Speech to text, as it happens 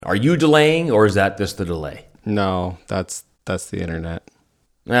Are you delaying, or is that just the delay? No, that's the internet.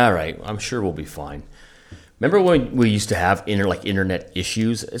 All right, I'm sure we'll be fine. Remember when we used to have internet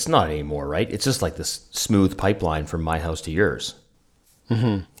issues? It's not anymore, right? It's just like this smooth pipeline from my house to yours.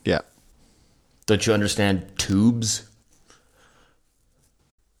 Mm-hmm. Yeah. Don't you understand tubes?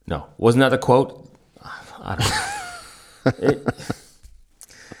 No. Wasn't that the quote? I don't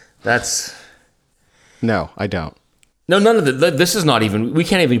know. No, I don't. No, none of this is not even, we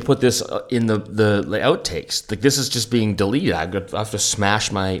can't even put this in the outtakes. Like, this is just being deleted. I have to smash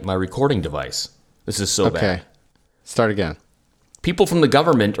my recording device. This is so bad. Okay. Start again. People from the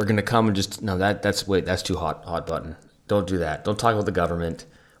government are going to come and just, no, that's too hot button. Don't do that. Don't talk about the government.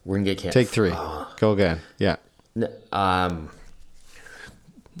 We're going to get canceled. Take 3. Go again. Yeah. You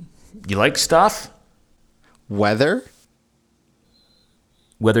like stuff? Weather?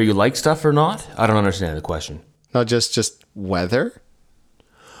 Whether you like stuff or not? I don't understand the question. No, just weather?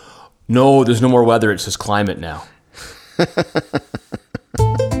 No, there's no more weather. It's just climate now.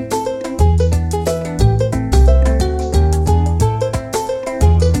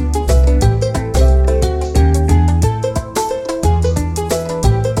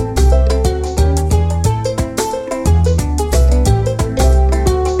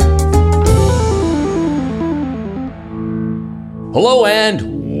 Hello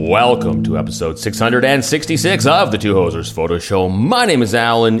and welcome to episode 666 of the Two Hosers Photo Show. My name is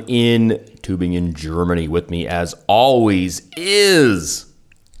Alan in Tübingen, Germany. With me, as always, is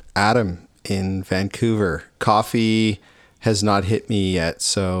Adam in Vancouver. Coffee has not hit me yet,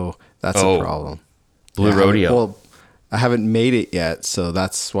 so that's a problem. Blue Rodeo. Well, I haven't made it yet, so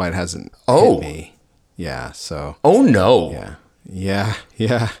that's why it hasn't hit me. Yeah, so. Oh no. Yeah.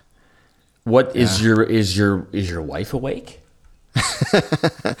 What is your wife awake?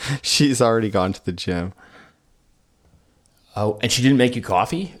 She's already gone to the gym. Oh, and she didn't make you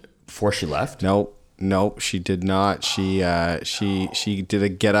coffee before she left? Nope, she did not. She did a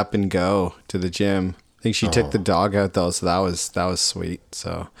get up and go to the gym. I think she took the dog out though, so that was sweet.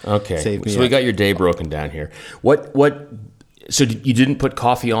 So okay, so we got your day broken down here. What? So you didn't put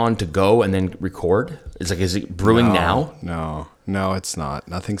coffee on to go and then record? Is it brewing now? No, it's not.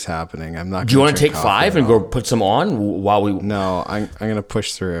 Nothing's happening. I'm not. Do you want to take 5 and go put some on while we? No, I'm gonna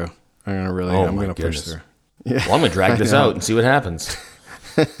push through. I'm gonna push through. Yeah. Well, I'm gonna drag this out and see what happens.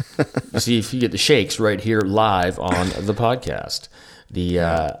 See if you get the shakes right here live on the podcast.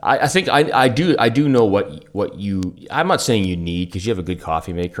 I think I do know what you. I'm not saying you need, because you have a good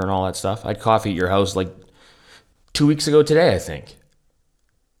coffee maker and all that stuff. I had coffee at your house like 2 weeks ago today, I think.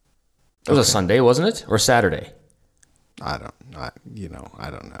 It was a Sunday, wasn't it? Or Saturday? I don't know.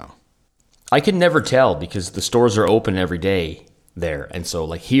 I can never tell because the stores are open every day there. And so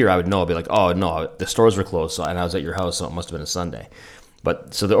like here I would know. I'd be like, oh no, the stores were closed. So, and I was at your house, so it must have been a Sunday.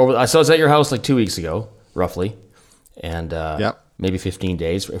 But so I was at your house like 2 weeks ago, roughly. And maybe 15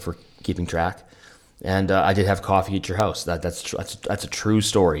 days if we're keeping track. And I did have coffee at your house. That's a true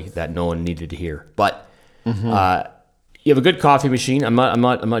story that no one needed to hear. But you have a good coffee machine. I'm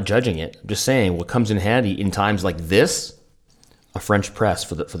not judging it. I'm just saying what comes in handy in times like this, a French press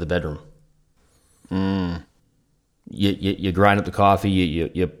for the bedroom. You grind up the coffee,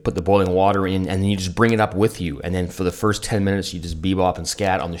 you put the boiling water in, and then you just bring it up with you. And then for the first 10 minutes, you just bebop and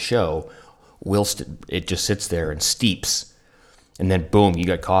scat on the show, whilst it just sits there and steeps. And then boom, you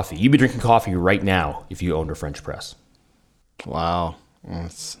got coffee. You'd be drinking coffee right now if you owned a French press. Wow,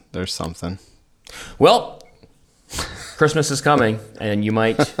 there's something. Well, Christmas is coming, and you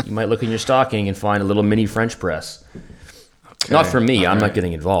might look in your stocking and find a little mini French press. Okay, not for me. I'm not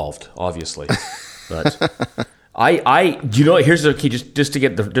getting involved, obviously. But here's the key,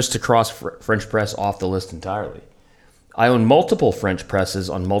 just to cross French press off the list entirely. I own multiple French presses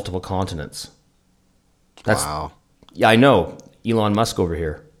on multiple continents. Wow. Yeah, I know, Elon Musk over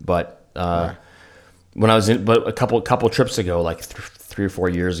here, but when I was a couple trips ago, like 3 or 4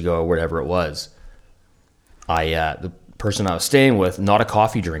 years ago, or whatever it was, the person I was staying with, not a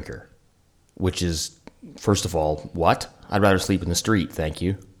coffee drinker, which is, first of all, what? I'd rather sleep in the street, thank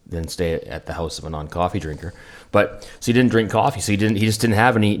you, than stay at the house of a non-coffee drinker. But so he didn't drink coffee, so he just didn't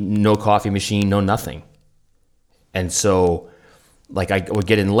have no coffee machine, no nothing. And so like I would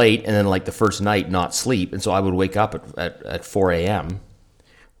get in late, and then like the first night not sleep, and so I would wake up at 4 a.m.,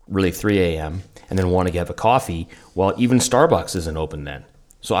 really 3 a.m., and then want to have a coffee. Well, even Starbucks isn't open then.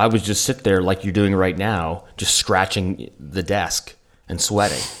 So I would just sit there like you're doing right now, just scratching the desk and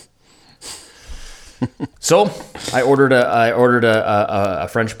sweating. So I ordered a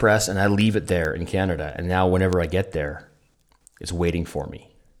French press, and I leave it there in Canada. And now whenever I get there, it's waiting for me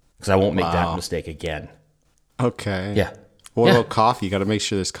because I won't make that mistake again. Okay. Yeah. What about coffee? You got to make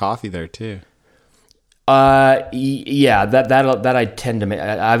sure there's coffee there too. Yeah, that I tend to make.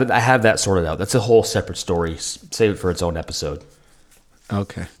 I have that sorted out. That's a whole separate story. Save it for its own episode.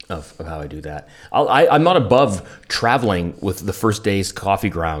 Okay. Of how I do that. I'm not above traveling with the first day's coffee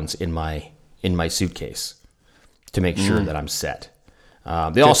grounds in my suitcase to make sure that I'm set.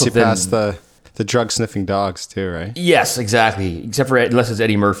 They also pass the drug sniffing dogs too, right? Yes, exactly. Except for unless it's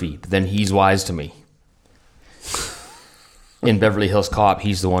Eddie Murphy, then he's wise to me. In Beverly Hills Cop,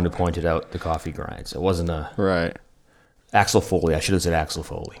 he's the one who pointed out the coffee grinds. It wasn't right. Axel Foley. I should have said Axel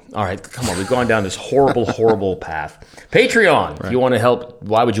Foley. All right, come on. We've gone down this horrible, horrible path. Patreon. Right. If you want to help,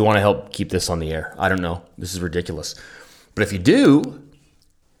 why would you want to help keep this on the air? I don't know. This is ridiculous. But if you do,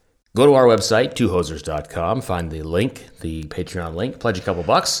 go to our website, twohosers.com. Find the link, the Patreon link. Pledge a couple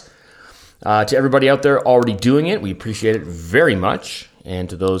bucks. To everybody out there already doing it, we appreciate it very much. And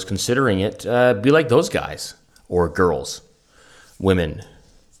to those considering it, be like those guys or girls. Women,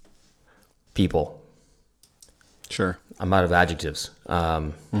 people. Sure. I'm out of adjectives,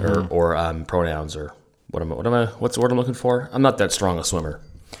 or pronouns, or what's the word I'm looking for? I'm not that strong a swimmer.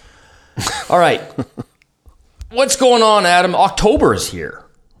 All right. What's going on, Adam? October is here.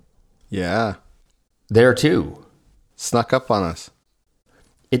 Yeah. There too. Snuck up on us.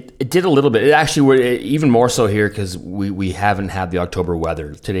 It did a little bit. It actually, even more so here because we haven't had the October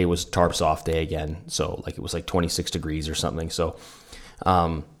weather. Today was tarps off day again, so like it was like 26 degrees or something. So,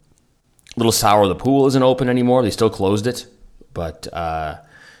 a little sour. The pool isn't open anymore. They still closed it, but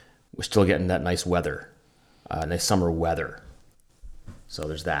we're still getting that nice weather, nice summer weather. So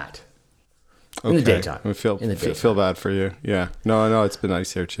there's that. In the daytime. I feel bad for you. Yeah. No, it's been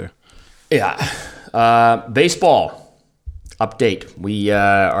nice here too. Yeah. Baseball. Update.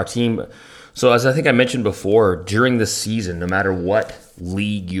 Our team, so as I think I mentioned before, during the season, no matter what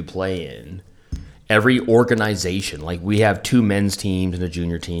league you play in, every organization, like we have 2 men's teams and a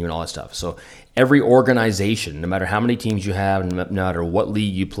junior team and all that stuff. So every organization, no matter how many teams you have, no matter what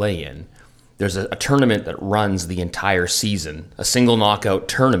league you play in, there's a tournament that runs the entire season, a single knockout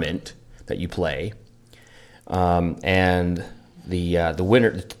tournament that you play. And the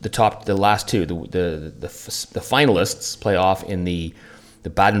winner, the last two, the finalists play off in the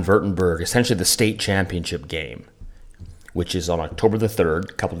Baden-Württemberg, essentially the state championship game, which is on October the 3rd,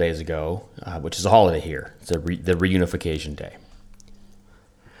 a couple days ago, which is a holiday here. It's the reunification day.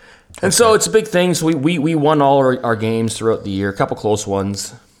 And so it's a big thing. So we won all our games throughout the year, a couple close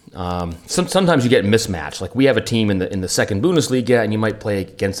ones. Sometimes you get mismatched. Like we have a team in the second Bundesliga, and you might play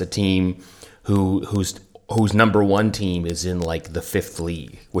against a team whose number one team is in like the 5th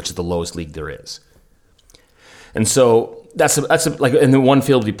league, which is the lowest league there is. And so that's like in the one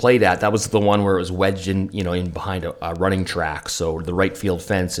field we played at, that was the one where it was wedged in behind a running track. So the right field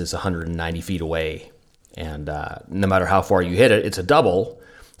fence is 190 feet away, and no matter how far you hit it, it's a double.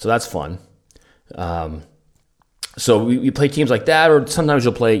 So that's fun. So we play teams like that, or sometimes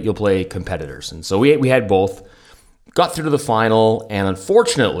you'll play competitors. And so we had both, got through to the final, and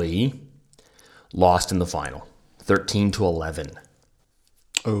unfortunately lost in the final, 13-11.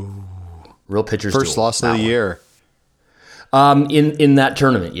 Oh, real pitchers. First loss of the year. In that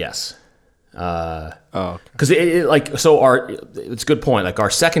tournament, yes. Because it's a good point. Like our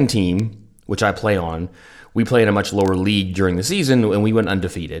second team, which I play on, we play in a much lower league during the season, and we went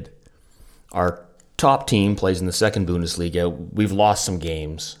undefeated. Our top team plays in the second Bundesliga. We've lost some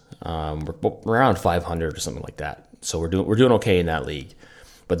games. We're around 500 or something like that. So we're doing okay in that league.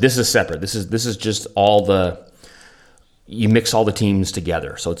 But this is separate. This is just you mix all the teams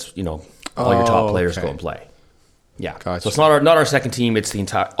together. So it's all your top players go and play. Yeah. Gotcha. So it's not our second team. It's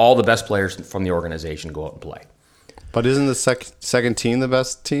all the best players from the organization go out and play. But isn't the second team the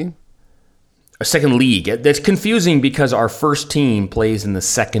best team? A second league. That's confusing because our first team plays in the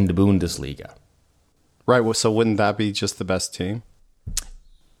second Bundesliga. Right. Well, so wouldn't that be just the best team?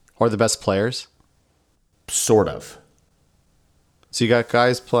 Or the best players? Sort of. So you got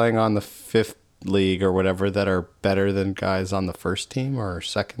guys playing on the 5th league or whatever that are better than guys on the first team or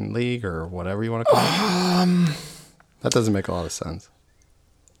second league or whatever you want to call it? That doesn't make a lot of sense.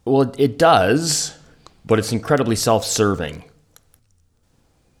 Well, it does, but it's incredibly self-serving.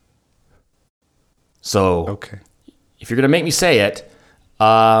 So, okay, if you're going to make me say it,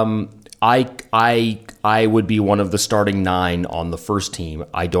 I would be one of the starting 9 on the first team.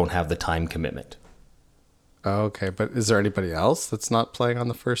 I don't have the time commitment. Okay, but is there anybody else that's not playing on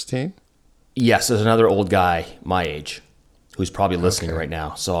the first team? Yes, there's another old guy my age who's probably listening right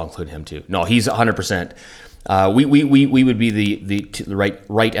now, so I'll include him too. No, he's 100%. We would be the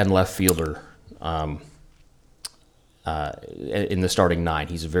right and left fielder in the starting 9.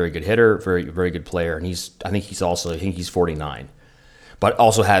 He's a very good hitter, very very good player, and I think he's 49, but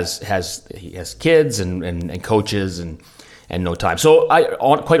also has kids and coaches and no time. So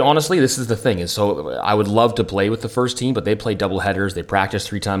quite honestly, this is the thing is, so I would love to play with the first team, but they play doubleheaders. They practice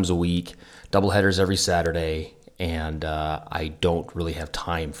 3 times a week, doubleheaders every Saturday, and I don't really have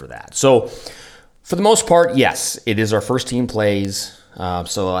time for that. So for the most part, yes, it is our first team plays.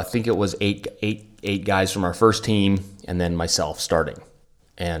 So I think it was eight guys from our first team, and then myself starting,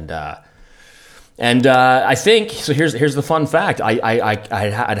 and I think so. Here's the fun fact.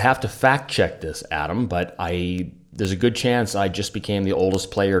 I'd have to fact check this, Adam, but there's a good chance I just became the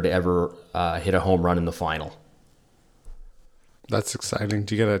oldest player to ever hit a home run in the final. That's exciting.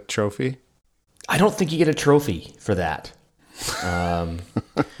 Do you get a trophy? I don't think you get a trophy for that.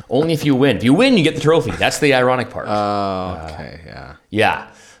 Only if you win. If you win, you get the trophy. That's the ironic part. Oh, okay, yeah.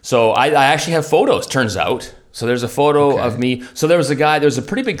 Yeah. So I actually have photos, turns out. So there's a photo of me. So there was a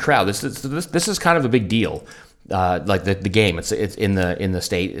pretty big crowd. This is kind of a big deal. Like the game. It's in the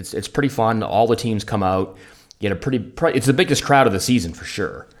state. It's pretty fun. All the teams come out. Get it's the biggest crowd of the season for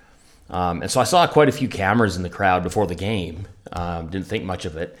sure. And so I saw quite a few cameras in the crowd before the game. Didn't think much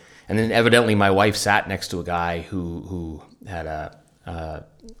of it. And then evidently my wife sat next to a guy who had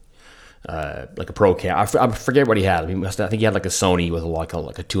like a pro cam. I forget what he had. I think he had like a Sony with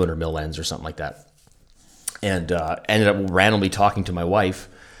like a 200 mil lens or something like that. And ended up randomly talking to my wife,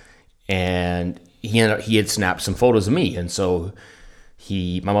 and he had snapped some photos of me. And so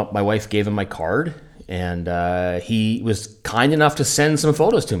my wife gave him my card, and he was kind enough to send some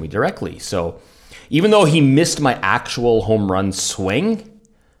photos to me directly. So even though he missed my actual home run swing,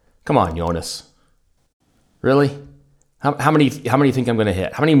 come on, Jonas, really? How many do you think I'm going to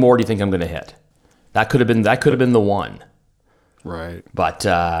hit? How many more do you think I'm going to hit? That could have been the one. Right. But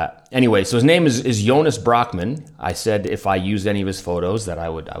anyway, so his name is Jonas Brockman. I said if I used any of his photos that I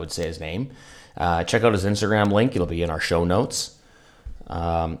would say his name. Check out his Instagram link. It'll be in our show notes.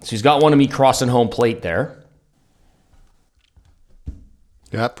 So he's got one of me crossing home plate there.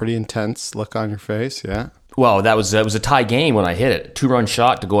 Yeah, pretty intense look on your face. Yeah. Well, that was a tie game when I hit it. 2-run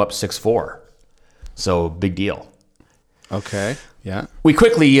shot to go up 6-4. So big deal. Okay. Yeah. We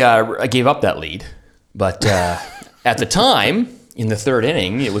quickly gave up that lead, but at the time in the 3rd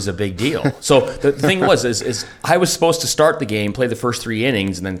inning, it was a big deal. So the thing was is I was supposed to start the game, play the first 3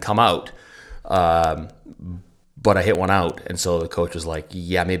 innings, and then come out. But I hit one out, and so the coach was like,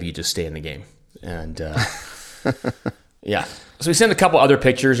 "Yeah, maybe you just stay in the game." And yeah, so we sent a couple other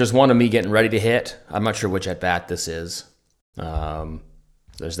pictures. There's one of me getting ready to hit. I'm not sure which at bat this is.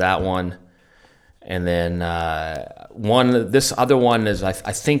 There's that one. And then this other one is I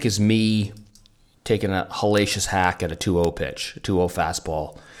think is me taking a hellacious hack at a 2-0 pitch, a 2-0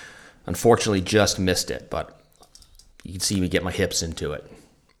 fastball. Unfortunately, just missed it, but you can see me get my hips into it.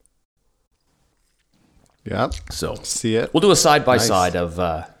 Yeah. So see it. We'll do a side-by-side of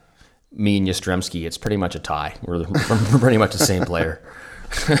me and Yastrzemski. It's pretty much a tie. We're pretty much the same player.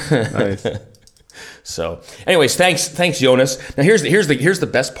 Nice. So, anyways, thanks, Jonas. Now here's the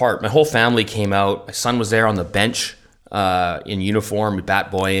best part. My whole family came out. My son was there on the bench in uniform,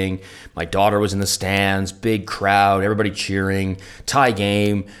 bat boying. My daughter was in the stands. Big crowd, everybody cheering. Tie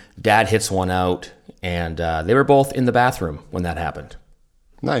game. Dad hits one out, and they were both in the bathroom when that happened.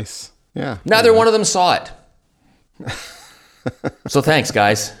 Nice. Yeah. Neither one of them saw it. So thanks,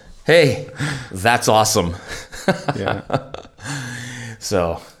 guys. Hey, that's awesome. Yeah.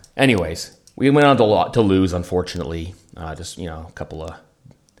 So, anyways. We went on to lose, unfortunately. Just a couple of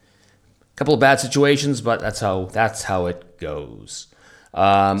bad situations, but that's how it goes.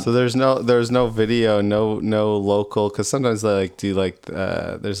 So there's no video, no local, because sometimes they do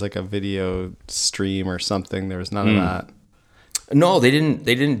there's like a video stream or something. There was none of that. No, they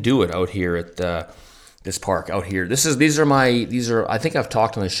didn't do it out here at this park out here. These are I think I've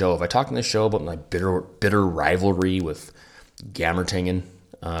talked on the show. Have I talked on the show about my bitter rivalry with Gammertingen?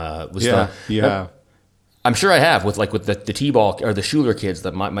 Yeah. I'm sure I have with the T-ball or the Schuler kids,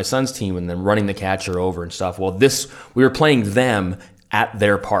 my son's team, and then running the catcher over and stuff. Well, we were playing them at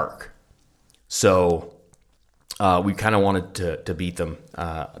their park, so we kind of wanted to beat them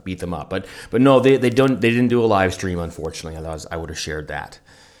up. But no, they didn't do a live stream, unfortunately. Otherwise, I would have shared that.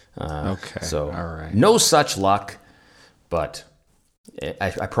 Okay. So all right. No such luck, but I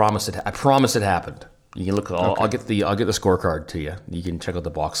promise it. I promise it happened. You can look. I'll get the scorecard to you. You can check out the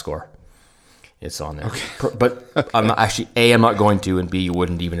box score. It's on there. Okay. But I'm not going to, and B, you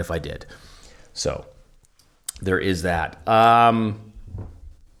wouldn't even if I did. So there is that.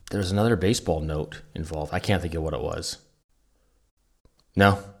 There's another baseball note involved. I can't think of what it was.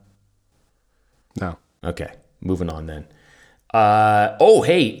 No. No. Okay. moving on then.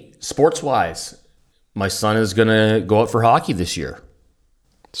 Hey, sports-wise, my son is going to go out for hockey this year.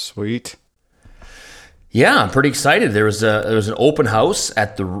 Sweet. Yeah, I'm pretty excited. There was an open house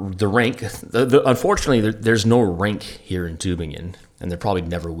at the rink. Unfortunately, there's no rink here in Tübingen, and there probably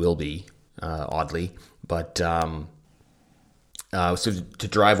never will be, oddly. But so to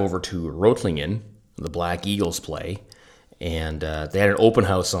drive over to Reutlingen, the Black Eagles play, and they had an open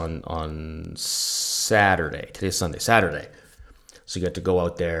house on Saturday. Today's Sunday, Saturday. So you got to go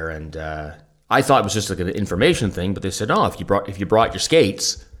out there, and I thought it was just like an information thing, but they said, if you brought your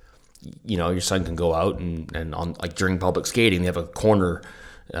skates, your son can go out and on like during public skating, they have a corner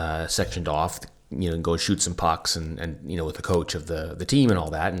sectioned off, and go shoot some pucks and with the coach of the team and all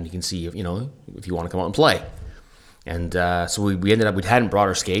that, and you can see if you want to come out and play. And so we ended up, we hadn't brought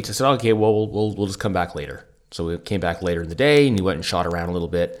our skates. I said, okay, well we'll just come back later. So we came back later in the day, and he went and shot around a little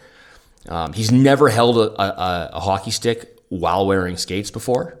bit. He's never held a hockey stick while wearing skates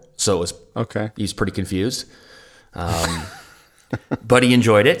before, so it was okay. He's pretty confused, but he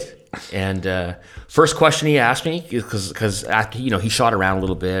enjoyed it. And first question he asked me, because he shot around a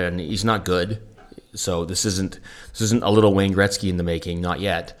little bit and he's not good, so this isn't a little Wayne Gretzky in the making, not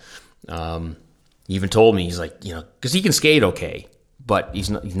yet. He even told me, he's like, because he can skate okay, but he's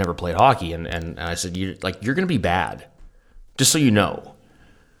never played hockey, and I said, you're going to be bad, just so you know,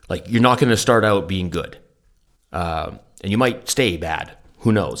 like you're not going to start out being good, and you might stay bad.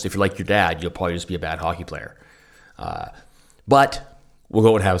 Who knows? If you're like your dad, you'll probably just be a bad hockey player, but we'll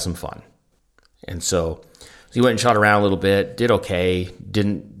go and have some fun. And so he went and shot around a little bit, did okay,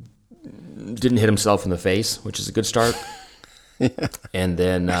 didn't hit himself in the face, which is a good start. Yeah. And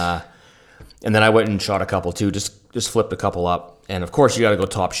then I went and shot a couple too, just flipped a couple up. And of course you got to go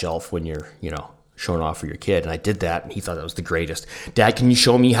top shelf when you're, showing off for your kid. And I did that, and he thought that was the greatest. Dad, can you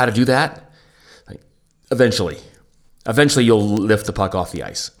show me how to do that? Like, eventually you'll lift the puck off the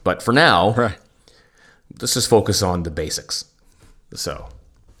ice. But for now, right, let's just focus on the basics. So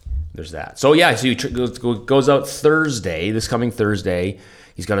there's that. So yeah, so he goes out Thursday, this coming Thursday.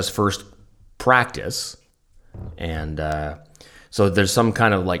 He's got his first practice, and so there's some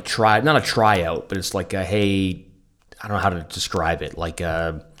kind of like not a tryout, but it's like I don't know how to describe it.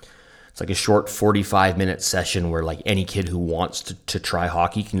 It's like a short 45-minute session where like any kid who wants to try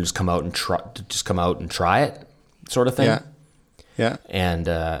hockey can just come out and try it, sort of thing. Yeah. And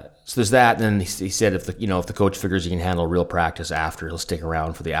so there's that. And then he said if the coach figures he can handle real practice after, he'll stick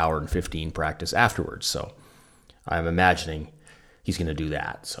around for the hour and 15 practice afterwards. So I'm imagining he's going to do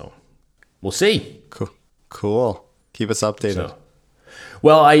that. So we'll see. Cool. Keep us updated. So,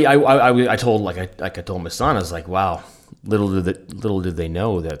 well, I told I told my son, I was like, wow, little did they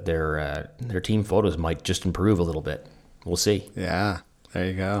know that their team photos might just improve a little bit. We'll see. Yeah, there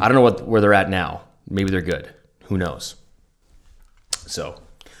you go. I don't know where they're at now. Maybe they're good. Who knows? So,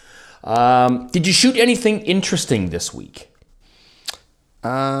 did you shoot anything interesting this week?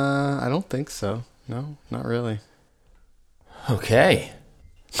 I don't think so. No, not really. Okay.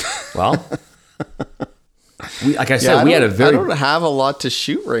 Well, we had a very. I don't have a lot to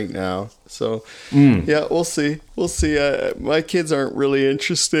shoot right now, so yeah, we'll see. We'll see. My kids aren't really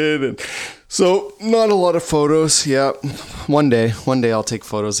interested, and so not a lot of photos. Yeah, one day I'll take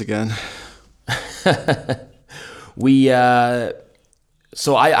photos again.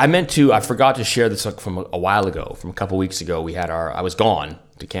 So I forgot to share this from a while ago, from a couple weeks ago. I was gone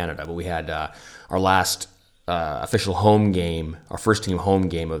to Canada, but we had our last official home game, our first team home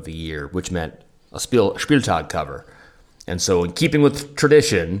game of the year, which meant a Spieltag cover. And so in keeping with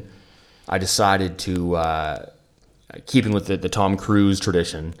tradition, I decided to, keeping with the Tom Cruise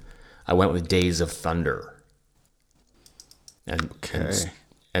tradition, I went with Days of Thunder.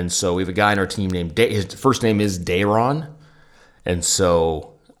 And so we have a guy on our team named his first name is Dayron, and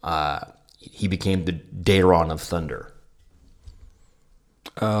so he became the Dayron of Thunder.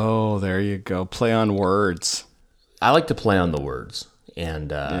 Oh, there you go. Play on words. I like to play on the words,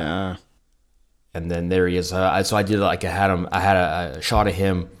 and yeah. And then there he is. So I did I had a shot of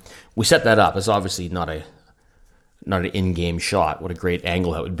him. We set that up. It's obviously not an in-game shot. What a great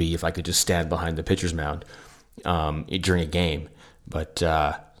angle that would be if I could just stand behind the pitcher's mound during a game. But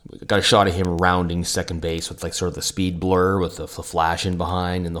got a shot of him rounding second base with like sort of the speed blur with the flash in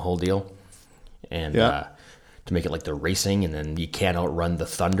behind and the whole deal. And to make it like the racing, and then you can't outrun the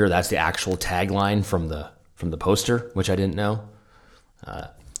Thunder. That's the actual tagline from the poster, which I didn't know.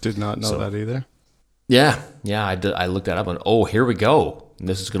 Did not know that either. Yeah, I looked that up and here we go. And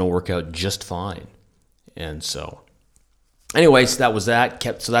this is going to work out just fine. And so, anyways, that was that.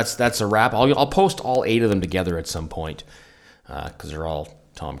 So that's a wrap. I'll post all 8 of them together at some point because they're all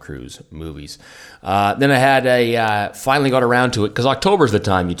Tom Cruise movies. Then I had finally got around to it, because October's the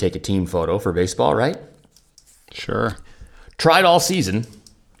time you take a team photo for baseball, right? Sure. Tried all season,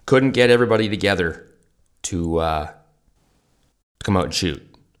 couldn't get everybody together to come out and shoot.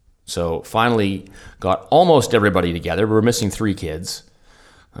 So finally got almost everybody together. We were missing 3 kids,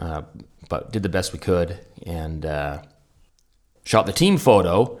 but did the best we could, and shot the team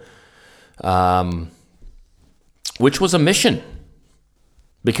photo, which was a mission.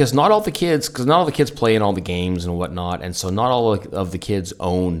 Because not all the kids play in all the games and whatnot, and so not all of the kids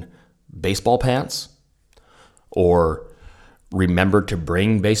own baseball pants or remember to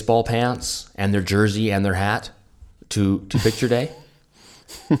bring baseball pants and their jersey and their hat to picture day.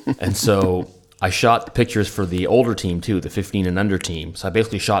 And so I shot the pictures for the older team too, the 15 and under team. So I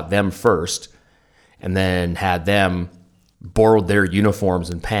basically shot them first and then had them borrowed their uniforms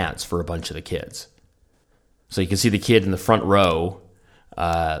and pants for a bunch of the kids. So you can see the kid in the front row,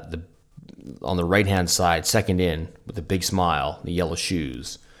 on the right-hand side, second in, with a big smile, the yellow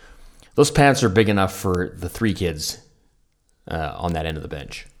shoes. Those pants are big enough for the 3 kids on that end of the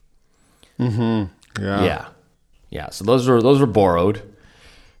bench. Mm-hmm. Yeah. So those were borrowed.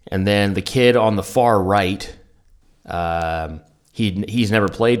 And then the kid on the far right, he's never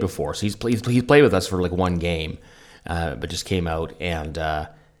played before. So he's played with us for like 1 game, but just came out and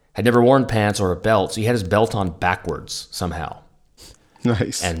had never worn pants or a belt. So he had his belt on backwards somehow.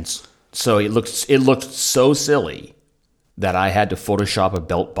 Nice. And so it looked so silly that I had to Photoshop a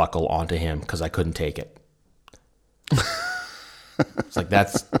belt buckle onto him because I couldn't take it. It's like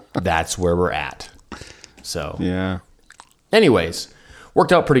that's where we're at. So yeah. Anyways,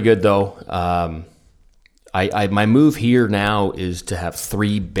 worked out pretty good though. I my move here now is to have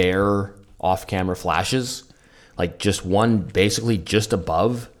 3 bare off-camera flashes, like just one basically just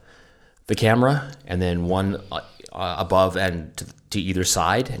above the camera, and then one above and to either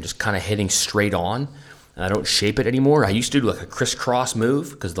side, and just kind of hitting straight on. And I don't shape it anymore. I used to do like a crisscross move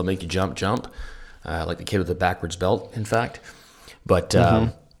because they'll make you jump, like the kid with the backwards belt, in fact. But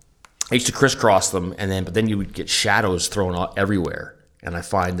I used to crisscross them, but then you would get shadows thrown out everywhere. And I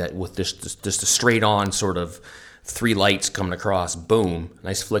find that with just a straight on sort of 3 lights coming across, boom,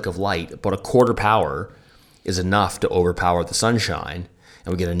 nice flick of light, about a quarter power is enough to overpower the sunshine.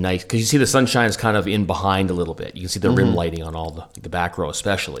 And we get a nice, because you see the sunshine is kind of in behind a little bit. You can see the rim lighting on all the back row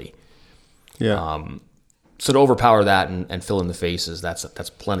especially. Yeah. So to overpower that and fill in the faces, that's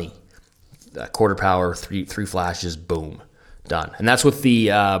plenty. Quarter power, three flashes, boom, done. And that's with the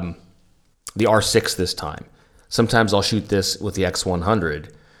R6 this time. Sometimes I'll shoot this with the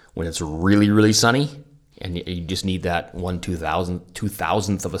X100 when it's really, really sunny and you just need that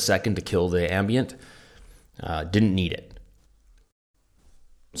 2,000th of a second to kill the ambient. Didn't need it.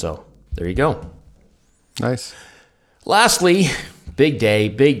 So there you go. Nice. Lastly, big day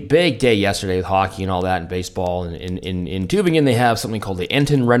yesterday with hockey and all that and baseball. And in Tübingen, they have something called the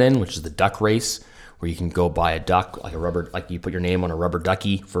Entenrennen, which is the duck race, where you can go buy a duck, like you put your name on a rubber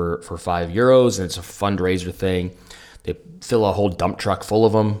ducky for €5, and it's a fundraiser thing. They fill a whole dump truck full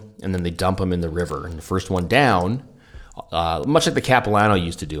of them, and then they dump them in the river. And the first one down, much like the Capilano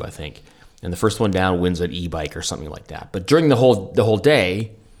used to do, I think, and the first one down wins an e-bike or something like that. But during the whole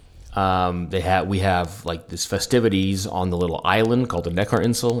day, we have like this festivities on the little island called the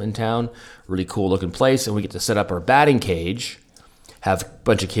Neckarinsel in town. Really cool looking place, and we get to set up our batting cage, have a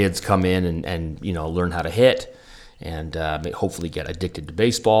bunch of kids come in and learn how to hit, and hopefully get addicted to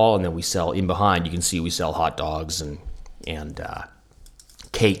baseball. And then we sell in behind. You can see we sell hot dogs and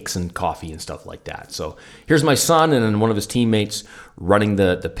cakes and coffee and stuff like that. So here's my son and then one of his teammates running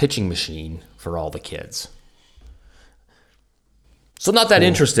the pitching machine for all the kids. So not that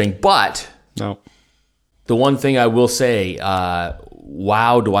interesting, but no. The one thing I will say,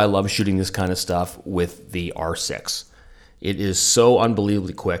 wow, do I love shooting this kind of stuff with the R6. It is so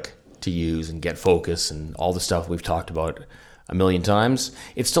unbelievably quick to use and get focus and all the stuff we've talked about a million times.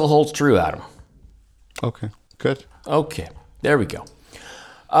 It still holds true, Adam. Okay, good. Okay, there we go.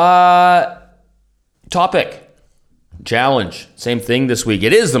 Topic, challenge. Same thing this week.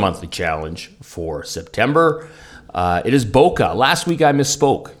 It is the monthly challenge for September. It is Boca. Last week I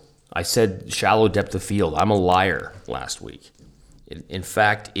misspoke. I said shallow depth of field. I'm a liar last week. It, in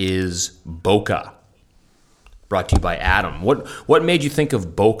fact, is Boca. Brought to you by Adam. What made you think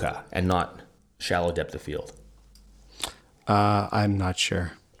of Boca and not shallow depth of field? I'm not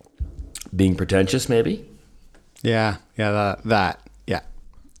sure. Being pretentious, maybe? Yeah, that. Yeah.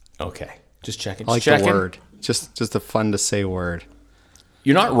 Okay, just checking. I like checking. the word. Just a fun to say word.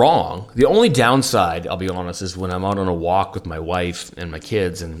 You're not wrong. The only downside, I'll be honest, is when I'm out on a walk with my wife and my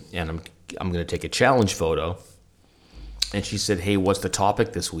kids, and I'm going to take a challenge photo. And she said, "Hey, what's the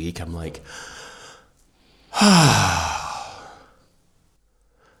topic this week?" I'm like,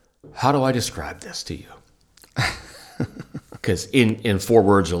 how do I describe this to you? Because in 4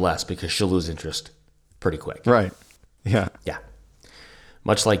 words or less, because she'll lose interest pretty quick. Right. Yeah. Yeah.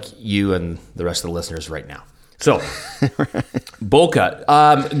 Much like you and the rest of the listeners right now. So,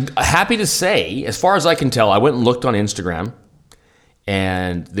 bokeh. Happy to say, as far as I can tell, I went and looked on Instagram,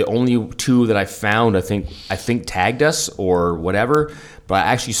 and the only 2 that I found, I think tagged us or whatever, but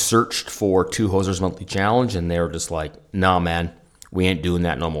I actually searched for 2 Hosers Monthly Challenge, and they were just like, "Nah, man, we ain't doing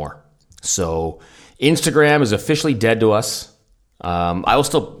that no more." So, Instagram is officially dead to us.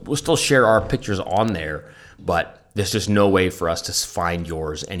 We'll still share our pictures on there, but there's just no way for us to find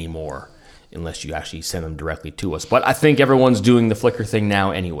yours anymore unless you actually send them directly to us. But I think everyone's doing the Flickr thing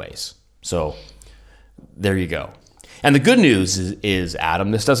now anyways. So there you go. And the good news is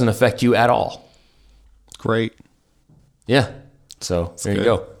Adam, this doesn't affect you at all. Great. Yeah. So there you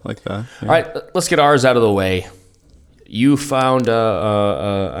go. Like that. Yeah. All right, let's get ours out of the way. You found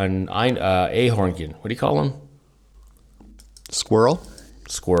an ahornchen. What do you call them? Squirrel?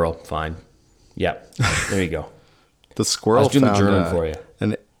 Squirrel. Fine. Yeah. There you go. The squirrel I was doing the found German for you.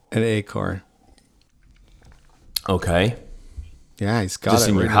 An acorn. Okay. Yeah, he's got Is this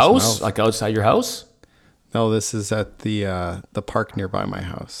it in right your in his house? mouth. Like outside your house? No, this is at the park nearby my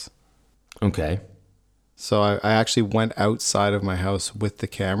house. Okay. So I actually went outside of my house with the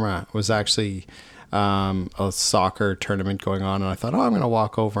camera. It was actually a soccer tournament going on, and I thought, I'm going to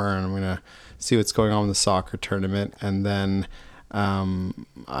walk over and I'm going to see what's going on in the soccer tournament. And then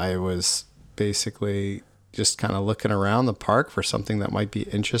I was basically just kind of looking around the park for something that might be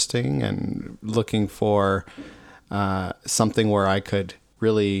interesting and looking for something where I could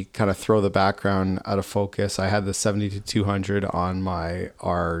really kind of throw the background out of focus. I had the 70-200 on my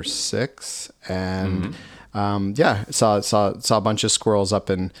R6, and saw a bunch of squirrels up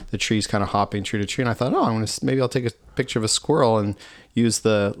in the trees, kind of hopping tree to tree. And I thought, maybe I'll take a picture of a squirrel and use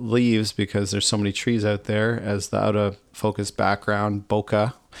the leaves because there's so many trees out there as the out of focus background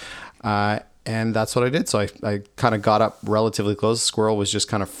bokeh. And that's what I did. So I kind of got up relatively close. The squirrel was just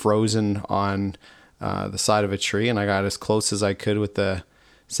kind of frozen on the side of a tree, and I got as close as I could with the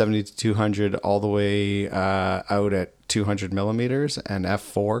 70-200 all the way out at 200 millimeters and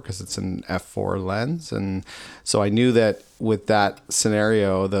f4 because it's an f4 lens. And so I knew that with that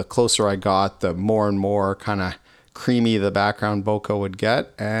scenario, the closer I got, the more and more kind of creamy the background bokeh would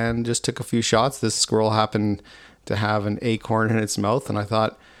get, and just took a few shots. This squirrel happened to have an acorn in its mouth, and I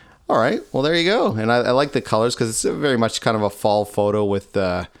thought, all right, well, there you go. And I like the colors because it's very much kind of a fall photo with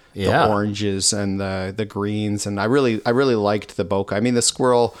the oranges and the greens. And I really liked the bokeh. I mean, the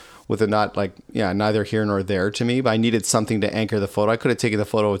squirrel with a not neither here nor there to me, but I needed something to anchor the photo. I could have taken the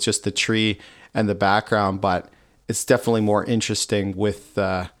photo with just the tree and the background, but it's definitely more interesting with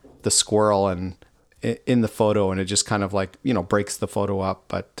the squirrel and in the photo, and it just kind of breaks the photo up.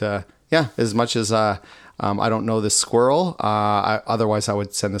 But as much as I don't know this squirrel. Otherwise, I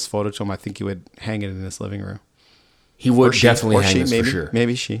would send this photo to him. I think he would hang it in his living room. He would definitely hang this maybe, for sure.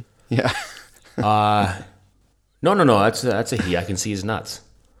 Maybe she. Yeah. No. That's a he. I can see his nuts.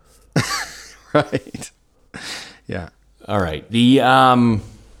 Right. Yeah. All right.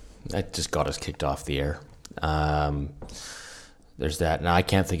 That just got us kicked off the air. There's that. Now I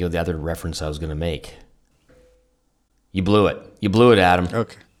can't think of the other reference I was going to make. You blew it. You blew it, Adam.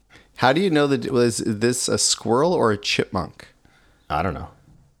 Okay. How do you know that was this a squirrel or a chipmunk? I don't know.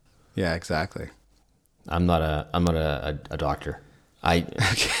 Yeah, exactly. I'm not a doctor. At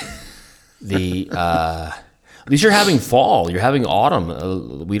least you're having fall. You're having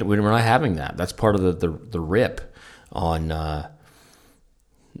autumn. We're not having that. That's part of the rip on the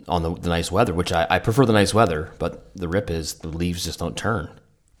nice weather, which I prefer the nice weather, but the rip is the leaves just don't turn.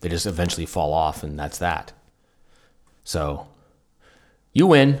 They just eventually fall off, and that's that. So you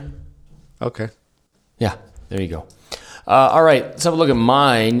win. Okay. Yeah, there you go. All right, let's have a look at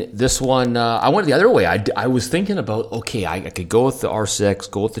mine. This one, I went the other way. I was thinking about, okay, I could go with the R6,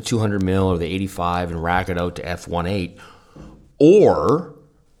 go with the 200 mil or the 85 and rack it out to f1.8. Or,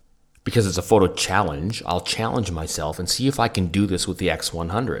 because it's a photo challenge, I'll challenge myself and see if I can do this with the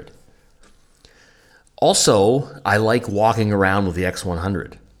X100. Also, I like walking around with the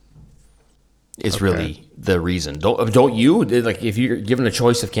X100. It's really the reason. Don't you? Like, if you're given a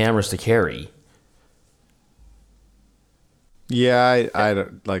choice of cameras to carry. Yeah,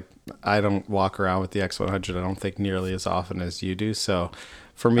 I don't walk around with the X100. I don't think nearly as often as you do. So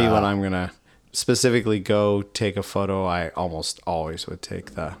for me, when I'm going to specifically go take a photo, I almost always would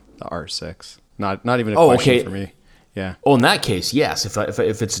take the R6. Not even a question for me. Yeah. Oh, in that case, yes. If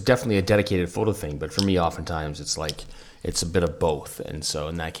it's definitely a dedicated photo thing, but for me, oftentimes it's like it's a bit of both. And so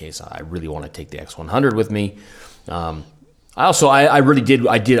in that case, I really want to take the X100 with me. I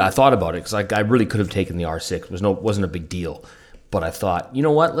thought about it because I really could have taken the R6. It wasn't a big deal, but I thought, you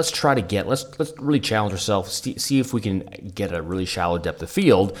know what? Let's really challenge ourselves. See if we can get a really shallow depth of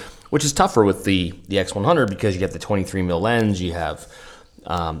field, which is tougher with the X100 because you get the 23 mil lens, you have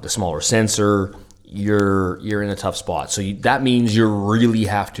the smaller sensor. You're in a tough spot. So that means you really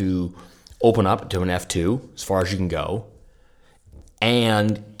have to open up to an f2 as far as you can go,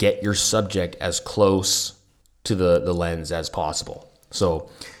 and get your subject as close to the lens as possible. So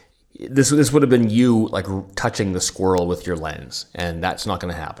this would have been you like touching the squirrel with your lens, and that's not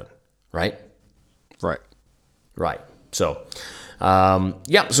going to happen, right? Right. So,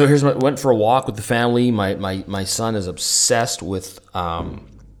 So went for a walk with the family. My son is obsessed with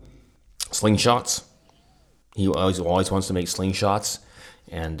slingshots. He always wants to make slingshots.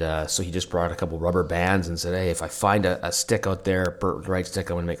 And so he just brought a couple rubber bands and said, hey, if I find a stick out there, the right stick,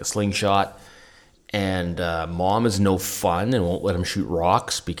 I'm going to make a slingshot. And Mom is no fun and won't let him shoot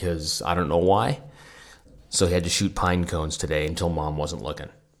rocks because I don't know why. So he had to shoot pine cones today until Mom wasn't looking.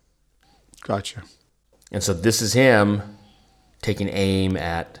 Gotcha. And so this is him taking aim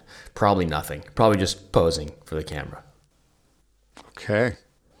at probably nothing. Probably just posing for the camera. Okay.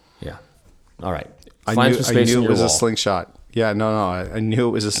 Yeah. All right. I knew it was a slingshot. Yeah, no, I knew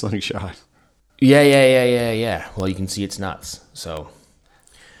it was a slingshot. Yeah. Well, you can see it's nuts. So,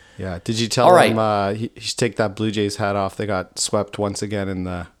 yeah. Did you tell him he should take that Blue Jays hat off? They got swept once again in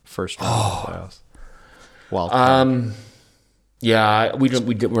the first round of the playoffs. Well, yeah, we're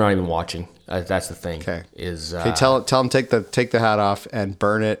not even watching. That's the thing. Okay. Okay. Tell him take the hat off and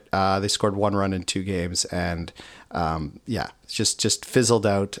burn it. They scored 1 run in 2 games, and just fizzled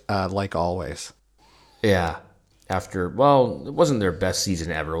out like always. Yeah. It wasn't their best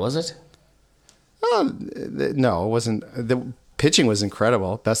season ever, was it? No, it wasn't. The pitching was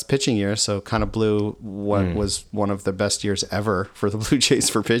incredible. Best pitching year, so kind of blew what was one of the best years ever for the Blue Jays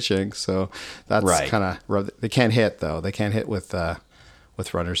for pitching. So that's right. Kind of, they can't hit though. They can't hit with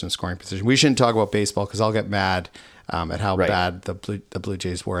runners in scoring position. We shouldn't talk about baseball because I'll get mad at how bad the Blue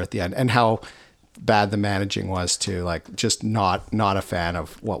Jays were at the end and how bad the managing was too. Like just not a fan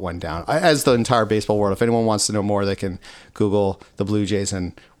of what went down. As the entire baseball world, if anyone wants to know more, they can Google the Blue Jays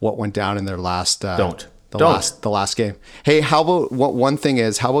and what went down in their last the last game. Hey, how about one thing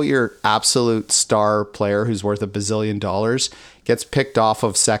is how about your absolute star player who's worth $1 bazillion gets picked off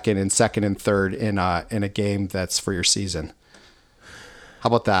of second and third in a game that's for your season? How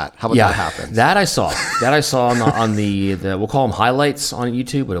about that? How about that happen? That I saw on the we'll call them highlights on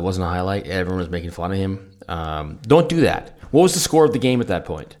YouTube, but it wasn't a highlight. Everyone was making fun of him. Don't do that. What was the score of the game at that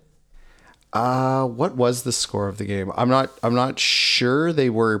point? What was the score of the game? I'm not sure.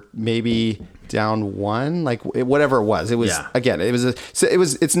 They were maybe down 1, like whatever it was. It was again.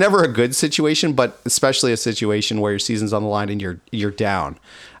 It's never a good situation, but especially a situation where your season's on the line and you're down.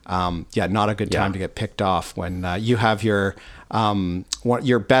 Not a good time to get picked off when you have your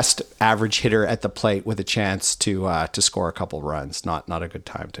best average hitter at the plate with a chance to score a couple runs. Not a good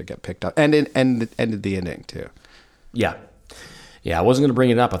time to get picked up, and ended the inning too. Yeah. I wasn't going to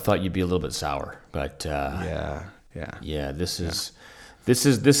bring it up. I thought you'd be a little bit sour, but yeah. This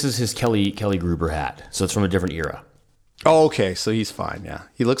is his Kelly Gruber hat, so it's from a different era. Oh, okay, so he's fine. Yeah,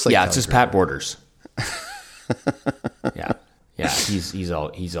 he looks like Kelly it's his Gruber. Pat Borders. Yeah, he's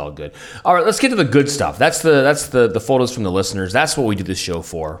all good. All right, let's get to the good stuff. That's the photos from the listeners. That's what we do this show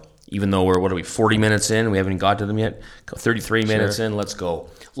for. Even though we're 40 minutes in, we haven't got to them yet. 33 minutes in. Let's go.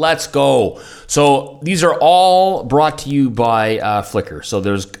 So these are all brought to you by Flickr. So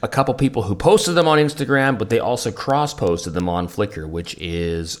there's a couple people who posted them on Instagram, but they also cross-posted them on Flickr, which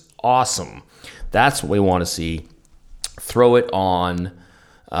is awesome. That's what we want to see. Throw it on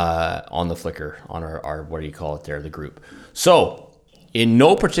the Flickr, on our what do you call it there, the group. So in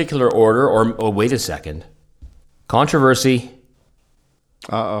no particular order, wait a second. Controversy.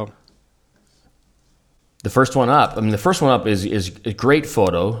 Uh-oh. The first one up is a great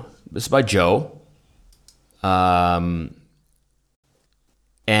photo. This is by Joe. And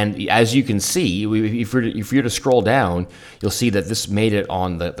as you can see, if you're to scroll down, you'll see that this made it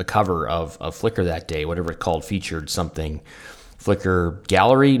on the cover of Flickr that day, whatever it called, featured something. Flickr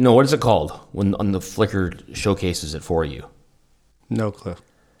gallery? No, what is it called when on the Flickr showcases it for you? No clue.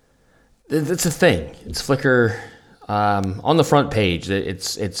 It's a thing. It's Flickr on the front page.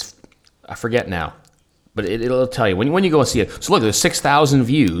 It's I forget now. But it'll tell you when you go and see it. So look, there's 6,000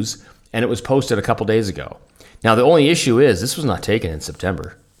 views, and it was posted a couple days ago. Now the only issue is this was not taken in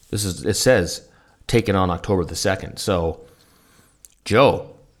September. It says taken on October the 2nd. So,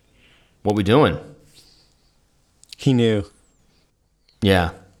 Joe, what we doing? He knew.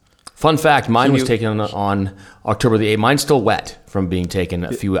 Yeah. Fun fact, mine was taken on October the 8th. Mine's still wet from being taken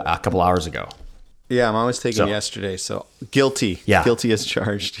a couple hours ago. Yeah, mine was taken yesterday, so guilty. Yeah. Guilty as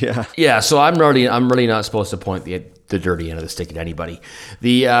charged, yeah. Yeah, so I'm really not supposed to point the dirty end of the stick at anybody.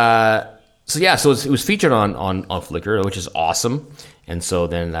 So it was featured on Flickr, which is awesome. And so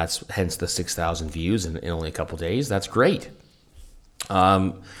then that's hence the 6,000 views in only a couple days. That's great.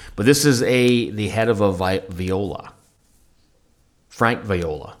 But this is the head of a viola. Frank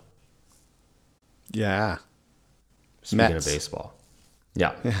Viola. Yeah. Speaking of baseball.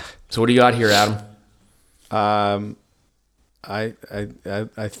 Yeah. So what do you got here, Adam? I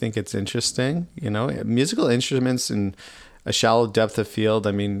think it's interesting. Musical instruments in a shallow depth of field.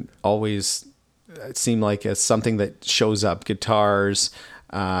 I mean, always seem like it's something that shows up. Guitars.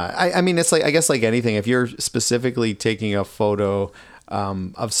 I mean, it's like, I guess like anything. If you're specifically taking a photo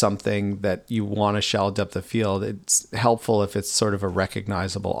of something that you want a shallow depth of field, it's helpful if it's sort of a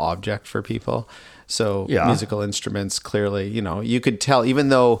recognizable object for people. So musical instruments, clearly, you could tell, even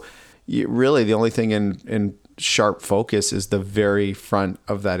though really the only thing in sharp focus is the very front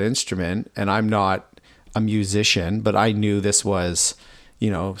of that instrument. And I'm not a musician, but I knew this was,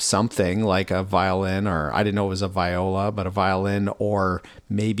 something like a violin, or I didn't know it was a viola, but a violin, or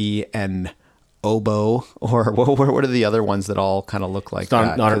maybe an oboe, or what are the other ones that all kind of look like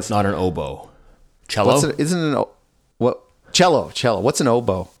that? Not an oboe. Cello? Cello. What's an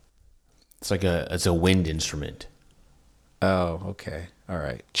oboe? It's a wind instrument. Oh, okay. All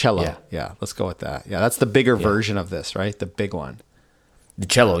right. Cello. Yeah, let's go with that. Yeah, that's the bigger version of this, right? The big one. The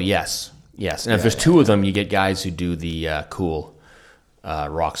cello, yes. And if there's two of them, you get guys who do the cool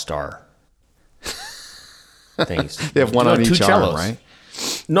rock star things. They have one on each arm, right?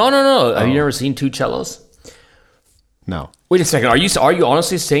 No. Have you never seen two cellos? No. Wait a second. Are you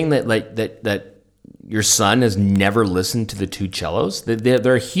honestly saying that your son has never listened to the two cellos?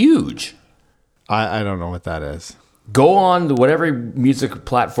 They're huge. I don't know what that is. Go on to whatever music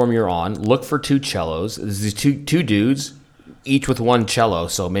platform you're on. Look for two cellos. There's these two dudes, each with one cello.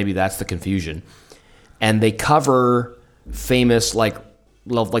 So maybe that's the confusion. And they cover famous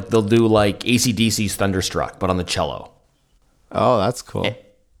they'll do like AC/DC's Thunderstruck, but on the cello. Oh, that's cool.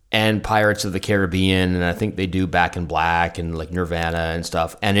 And Pirates of the Caribbean, and I think they do Back in Black and like Nirvana and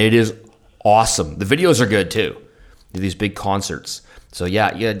stuff. And it is awesome. The videos are good too. These big concerts. So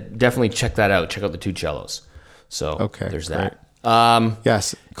yeah, definitely check that out. Check out the two cellos. So there's that.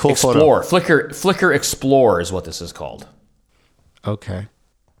 Yes, cool Explore. photo. Flickr Explore is what this is called. Okay.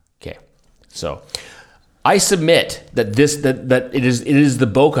 So I submit that it is the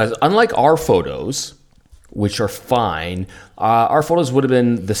bokeh. Unlike our photos, which are fine, our photos would have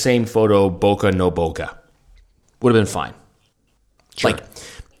been the same photo, bokeh, no bokeh. Would have been fine. Sure.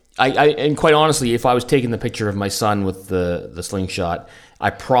 And quite honestly, if I was taking the picture of my son with the slingshot, I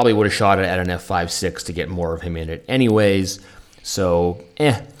probably would have shot it at an f5.6 to get more of him in it anyways. So,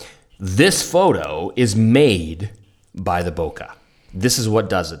 This photo is made by the bokeh. This is what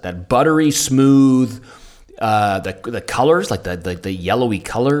does it. That buttery, smooth, the colors, like the yellowy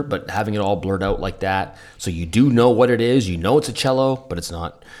color, but having it all blurred out like that. So you do know what it is. You know it's a cello, but it's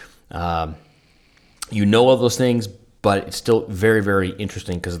not. You know all those things, but it's still very, very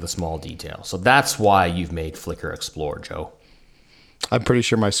interesting because of the small detail. So that's why you've made Flickr Explore, Joe. I'm pretty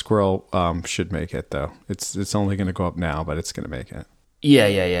sure my squirrel should make it, though. It's only going to go up now, but it's going to make it.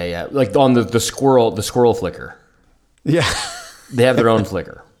 Yeah. Like on the squirrel Flickr. Yeah. They have their own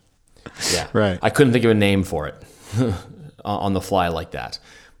Flickr. Yeah. Right. I couldn't think of a name for it on the fly like that.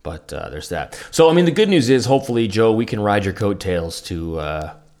 But there's that. So, I mean, the good news is, hopefully, Joe, we can ride your coattails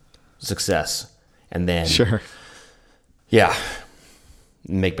to success. And then... Sure. Yeah.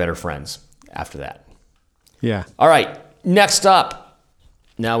 Make better friends after that. Yeah. All right. Next up,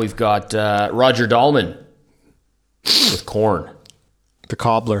 now we've got Roger Dahlman with Korn. The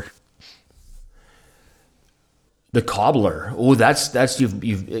cobbler. The cobbler. Oh, that's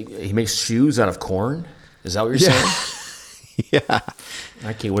he makes shoes out of corn? Is that what you're saying? Yeah.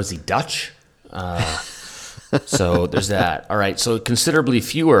 Okay, what is he, Dutch? So there's that. All right, so considerably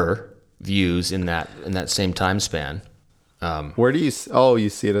fewer views in that same time span. Where do you? Oh, you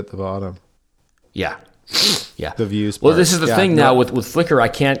see it at the bottom. Yeah. The views part. Well, this is the thing now with Flickr.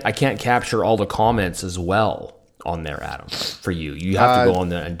 I can't capture all the comments as well on there, Adam. For you, you have to go on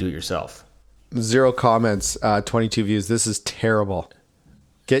there and do it yourself. 0 comments, 22 views. This is terrible.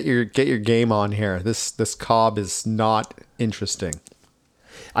 Get your game on here. This cob is not interesting.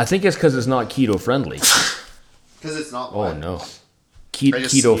 I think it's because it's not keto friendly. Because it's not. Oh no,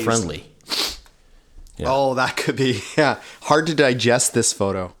 keto friendly. Oh, that could be, yeah. Hard to digest this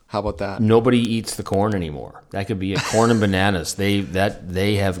photo. How about that? Nobody eats the corn anymore. That could be it. Corn and bananas. They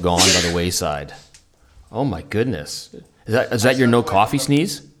have gone by the wayside. Oh my goodness. Is that your no coffee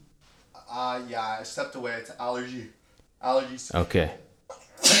sneeze? Yeah, I stepped away. It's allergy season. Okay.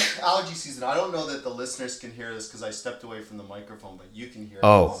 Allergy season. I don't know that the listeners can hear this because I stepped away from the microphone, but you can hear it.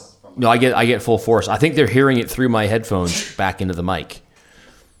 Oh. No, I get full force. I think they're hearing it through my headphones back into the mic.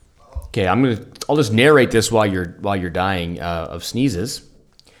 Okay, I'll just narrate this while you're dying of sneezes.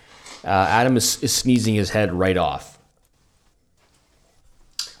 Adam is sneezing his head right off.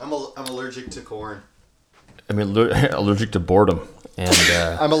 I'm allergic to corn. I mean, allergic to boredom, and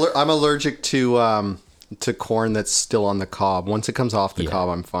I'm allergic to corn that's still on the cob. Once it comes off the cob,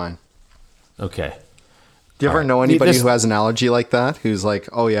 I'm fine. Okay. Do you ever know anybody who has an allergy like that? Who's like,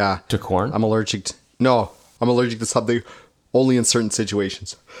 oh yeah, to corn? I'm allergic to something only in certain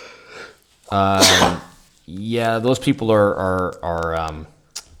situations. Yeah, those people are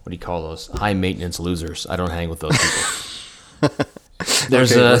what do you call those? High maintenance losers. I don't hang with those people.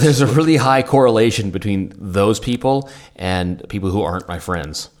 There's a really high correlation between those people and people who aren't my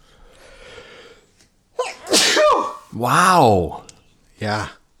friends. Wow. Yeah.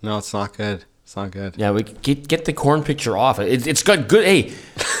 No, it's not good. It's not good. Yeah, we get the corn picture off. It's got good. Hey,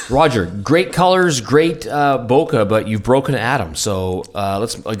 Roger, great colors, great bokeh, but you've broken Adam. So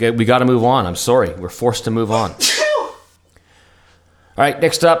we got to move on. I'm sorry, we're forced to move on. All right,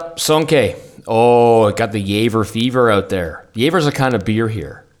 next up, Sonke. Oh, it got the Jaeger fever out there. Jaeger's a kind of beer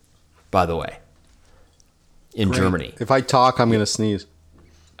here, by the way, in Germany. If I talk, I'm going to sneeze.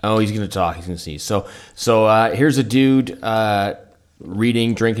 Oh, he's going to talk. He's going to sneeze. So here's a dude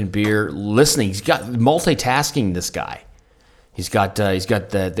reading, drinking beer, listening. He's got multitasking. This guy. He's got the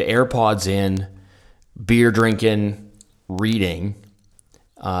AirPods in, beer drinking, reading.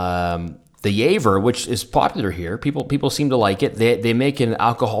 The Jaeger, which is popular here, people seem to like it. They make an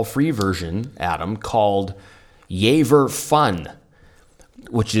alcohol-free version, Adam, called Jaeger Fun,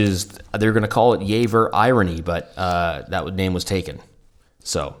 which is they're going to call it Jaeger Irony, but that name was taken.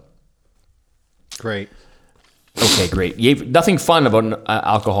 So great. Okay, great. Nothing fun about an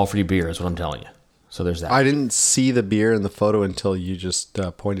alcohol-free beer is what I'm telling you. So there's that. I didn't see the beer in the photo until you just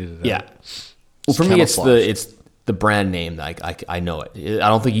pointed it out. Yeah. Well, for me, it's the brand name. I know it. I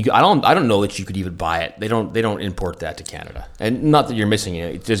don't think I don't know that you could even buy it. They don't import that to Canada. And not that you're missing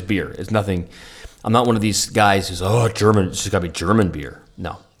it. It's just beer. It's nothing. I'm not one of these guys who's German. It's just got to be German beer.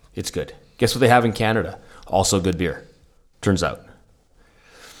 No, it's good. Guess what they have in Canada? Also good beer. Turns out.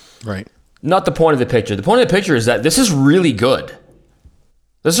 Right. Not the point of the picture. The point of the picture is that this is really good.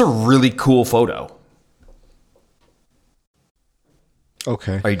 This is a really cool photo.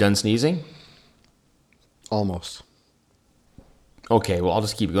 Okay. Are you done sneezing? Almost. Okay, well, I'll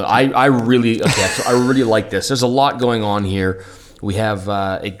just keep going. I really like this. There's a lot going on here. We have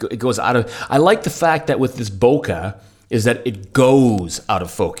it goes out of. I like the fact that with this bokeh is that it goes out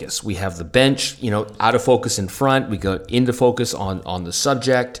of focus. We have the bench, out of focus in front. We go into focus on the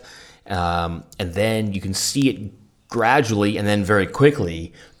subject, and then you can see it gradually and then very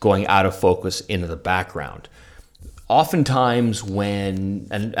quickly going out of focus into the background. Oftentimes when,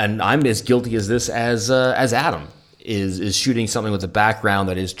 and I'm as guilty as this as Adam, is shooting something with a background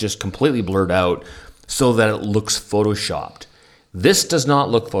that is just completely blurred out so that it looks photoshopped. This does not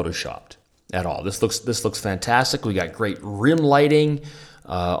look photoshopped at all. This looks fantastic. We got great rim lighting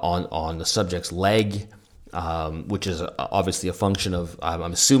on the subject's leg, which is obviously a function of,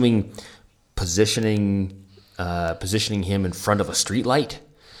 I'm assuming, positioning him in front of a street light.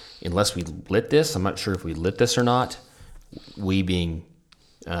 Unless we lit this, I'm not sure if we lit this or not. We being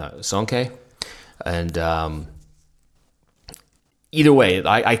Sonke, and either way,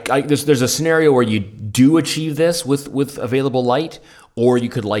 there's a scenario where you do achieve this with available light, or you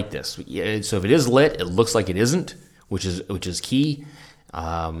could light this. So if it is lit, it looks like it isn't, which is key.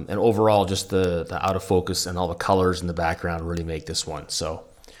 And overall, just the out of focus and all the colors in the background really make this one. So,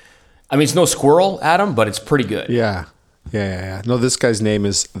 I mean, it's no squirrel, Adam, but it's pretty good. Yeah. No, this guy's name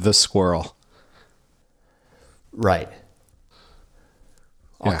is The Squirrel. Right.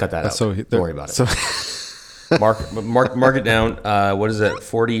 I'll cut that out. Don't worry about it. Mark it down. What is it?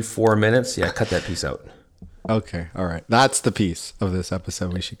 44 minutes? Yeah, cut that piece out. Okay, all right. That's the piece of this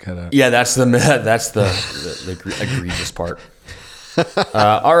episode we should cut out. Yeah, that's the egregious part.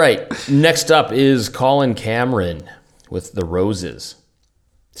 All right. Next up is Colin Cameron with The Roses.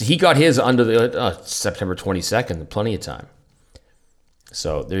 So he got his under the September 22nd, plenty of time.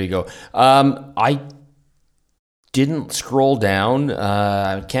 So there you go. I didn't scroll down.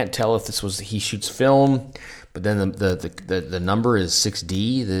 I can't tell if this was he shoots film, but then the number is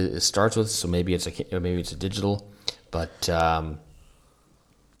 6D. It starts with, so maybe it's a digital, but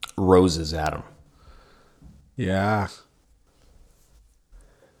roses, Adam. Yeah.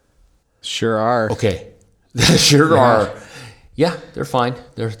 Sure are. Okay, sure are. Yeah, they're fine.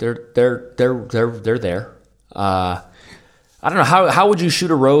 They're there. I don't know how would you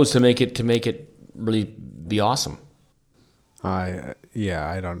shoot a rose to make it really be awesome. I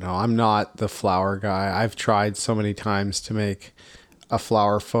don't know. I'm not the flower guy. I've tried so many times to make a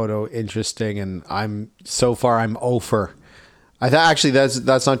flower photo interesting, and I'm 0 for. Actually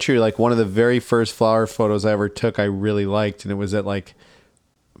that's not true. Like one of the very first flower photos I ever took, I really liked, and it was at like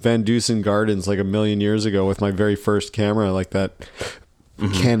Van Dusen Gardens like a million years ago with my very first camera, like that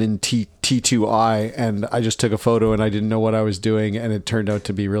Canon T2i, and I just took a photo and I didn't know what I was doing, and it turned out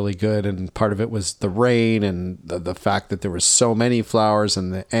to be really good. And part of it was the rain and the fact that there was so many flowers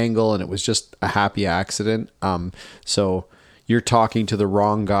and the angle, and it was just a happy accident. So you're talking to the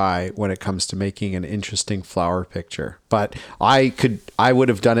wrong guy when it comes to making an interesting flower picture. But I would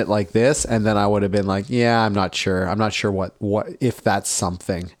have done it like this, and then I would have been like, yeah, I'm not sure what if that's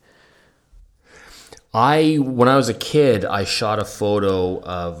something. When I was a kid, I shot a photo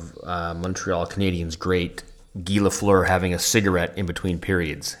of Montreal Canadiens great Guy Lafleur having a cigarette in between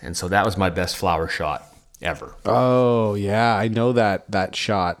periods, and so that was my best flower shot ever. Oh yeah, I know that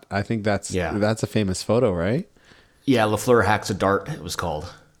shot. I think that's a famous photo, right? Yeah, Lafleur hacks a dart. It was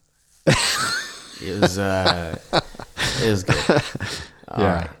called. It was good. All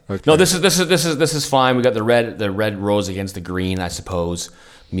right. Okay. No, this is fine. We got the red rose against the green. I suppose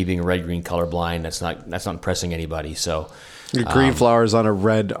me being a red-green colorblind, that's not impressing anybody. So the green flowers on a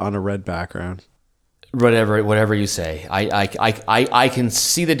red background. Whatever you say. I can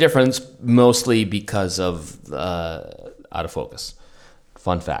see the difference mostly because of out of focus.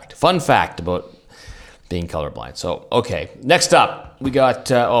 Fun fact about being colorblind. So, okay. Next up, we got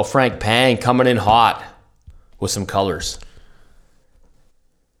Frank Pang coming in hot with some colors.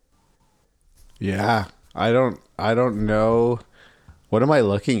 Yeah. I don't know. What am I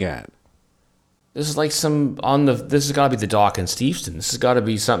looking at? This is like this has got to be the Dock and Steveston. This has got to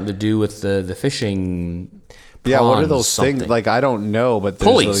be something to do with the fishing. Yeah, what are those things? Like, I don't know, but there's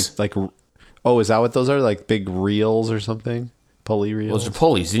pulleys. Like, is that what those are? Like big reels or something? Pulley reels? Those are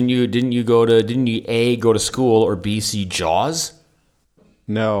pulleys. Didn't you go to school, or B, see Jaws?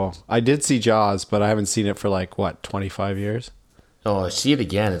 No, I did see Jaws, but I haven't seen it for 25 years. Oh, see it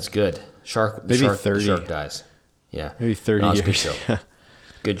again. It's good. Maybe 30. Shark guys. Yeah. Maybe 30 years. Good show.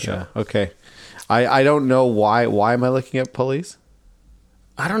 Good show. Yeah, okay. I don't know why. Why am I looking at pulleys?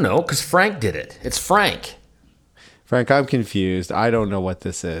 I don't know, because Frank did it. It's Frank. Frank, I'm confused. I don't know what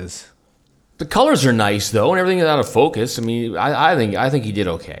this is. The colors are nice though, and everything is out of focus. I mean, I think he did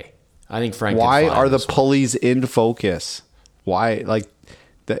okay. I think Frank. Why did fine are the pulleys in focus? Why,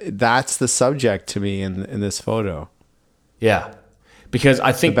 that's the subject to me in this photo. Yeah, because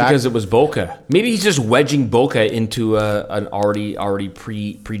I think because it was bokeh. Maybe he's just wedging bokeh into an already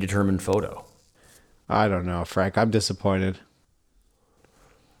predetermined photo. I don't know, Frank. I'm disappointed.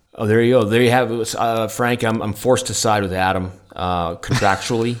 Oh, there you go. There you have it, Frank. I'm forced to side with Adam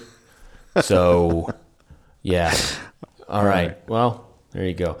contractually. So, yeah. All right. Well, there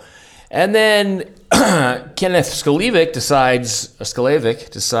you go. And then Kenneth Skalevic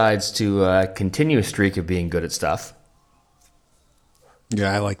decides to continue a streak of being good at stuff.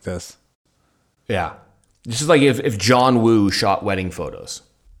 Yeah, I like this. Yeah. This is like if John Woo shot wedding photos.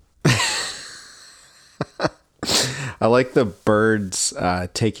 I like the birds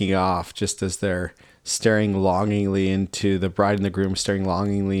taking off just as they're staring longingly into the bride and the groom, staring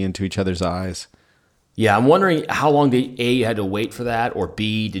longingly into each other's eyes. Yeah, I'm wondering how long you had to wait for that, or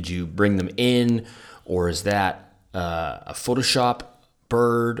B, did you bring them in, or is that a Photoshop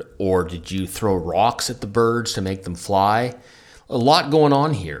bird, or did you throw rocks at the birds to make them fly? A lot going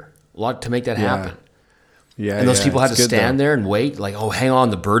on here, a lot to make that happen. Yeah, and those people had to stand there and wait, like, oh, hang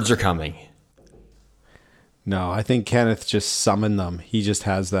on, the birds are coming. No, I think Kenneth just summoned them. He just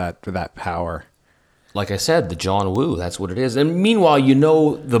has that power. Like I said, the John Woo, that's what it is. And meanwhile,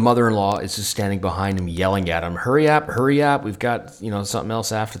 the mother-in-law is just standing behind him, yelling at him, hurry up, we've got, something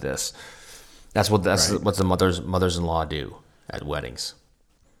else after this. That's what the mothers-in-law do at weddings.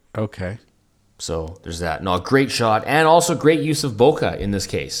 Okay. So there's that. No, great shot, and also great use of bokeh in this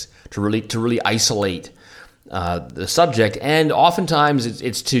case to really isolate the subject. And oftentimes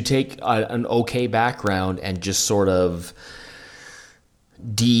it's to take an okay background and just sort of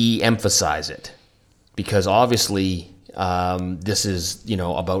de-emphasize it. Because obviously, this is,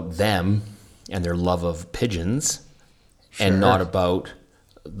 about them and their love of pigeons, and not about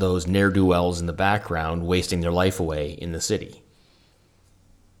those ne'er-do-wells in the background wasting their life away in the city.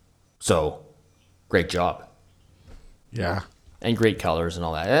 So, great job. Yeah. And great colors and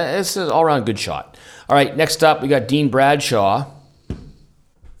all that. It's an all-around good shot. All right, next up, we got Dean Bradshaw.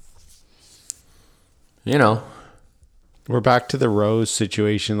 You know. We're back to the Rose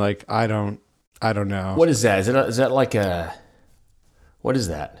situation. Like, I don't know. What is that? Is that like a... What is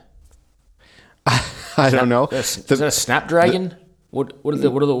that? I don't know. Is that a Snapdragon? What is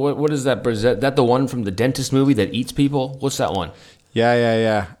that? Is that the one from the dentist movie that eats people? What's that one?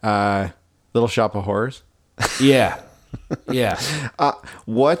 Yeah. Little Shop of Horrors. Yeah. Yeah.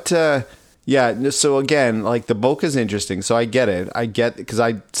 Yeah. So again, like the bokeh's interesting. So I get it.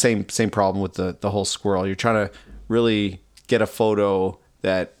 Because same problem with the whole squirrel. You're trying to really get a photo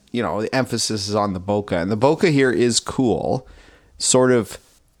that, the emphasis is on the bokeh. And the bokeh here is cool. Sort of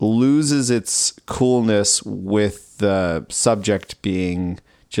loses its coolness with the subject being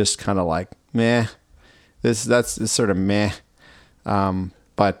just kind of like meh. That's sort of meh.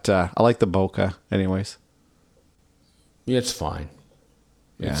 But I like the bokeh anyways. Yeah, it's fine.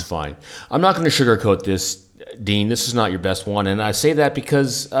 Yeah. It's fine. I'm not going to sugarcoat this, Dean. This is not your best one, and I say that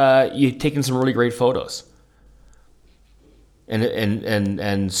because you've taken some really great photos.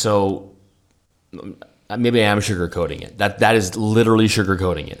 And so maybe I am sugarcoating it. That is literally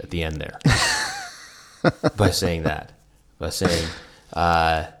sugarcoating it at the end there. By saying that. By saying,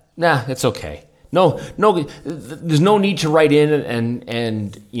 nah, it's okay. No, there's no need to write in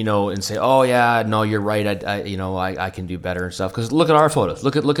and say, oh yeah, no, you're right. I can do better and stuff. Because look at our photos.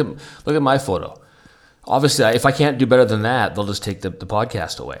 Look at my photo. Obviously, if I can't do better than that, they'll just take the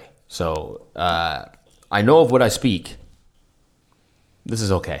podcast away. So I know of what I speak. This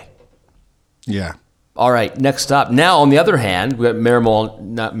is okay. Yeah. All right, next up. Now, on the other hand, we got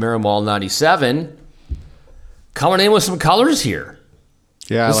Miramall 97 coming in with some colors here.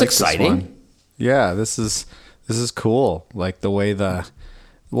 Yeah, this is like exciting. This one. Yeah, this is cool. Like the way the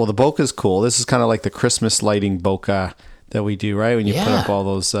bokeh is cool. This is kind of like the Christmas lighting bokeh that we do, right? When you put up all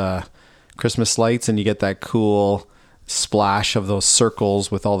those Christmas lights and you get that cool splash of those circles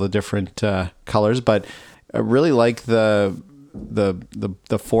with all the different colors. But I really like the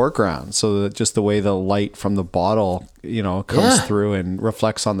foreground, so that just the way the light from the bottle comes through and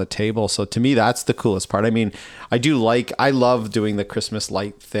reflects on the table. So to me, that's the coolest part. I mean, I love doing the Christmas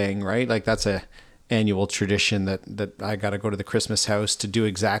light thing, right? Like that's a annual tradition that I got to go to the Christmas house to do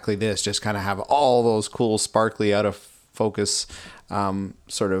exactly this, just kind of have all those cool sparkly out of focus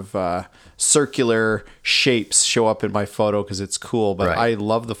circular shapes show up in my photo because it's cool. But I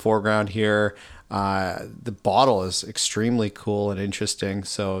love the foreground here. The bottle is extremely cool and interesting.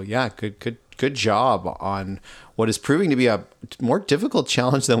 So yeah, good job on what is proving to be a more difficult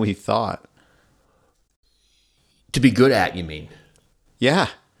challenge than we thought. To be good at, you mean? Yeah.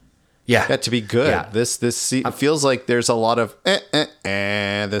 Yeah. To be good. Yeah. This it feels like there's a lot of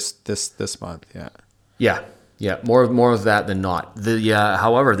this month. Yeah. Yeah. Yeah. More of that than not.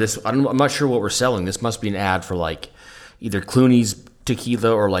 However, I'm not sure what we're selling. This must be an ad for like either Clooney's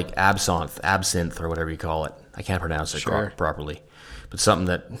tequila or like absinthe or whatever you call it. I can't pronounce it properly, but something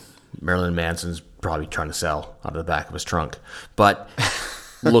that Marilyn Manson's probably trying to sell out of the back of his trunk. But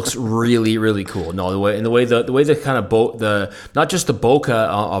looks really, really cool. No, the way the kind of not just the bokeh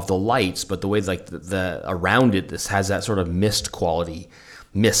of the lights, but the way like the around it, this has that sort of mist quality.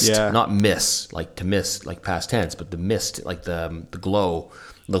 Not miss, like to miss, like past tense, but the mist, like the glow,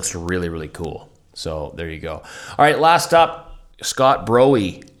 looks really, really cool. So there you go. All right, last up. Scott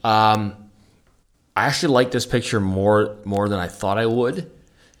Broe. I actually like this picture more than I thought I would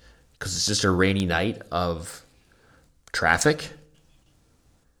because it's just a rainy night of traffic.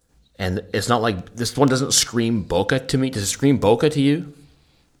 And it's not like this one doesn't scream bokeh to me. Does it scream bokeh to you?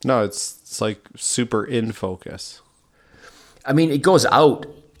 No, it's like super in focus. I mean, it goes out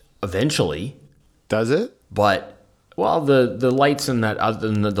eventually. Does it? But the lights in that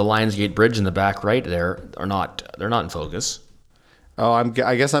the Lionsgate Bridge in the back right there they're not in focus. Oh,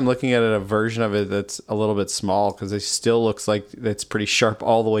 I guess I'm looking at a version of it that's a little bit small because it still looks like it's pretty sharp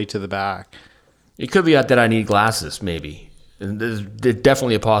all the way to the back. It could be that I need glasses, maybe. There's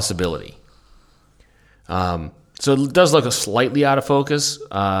definitely a possibility. So it does look slightly out of focus.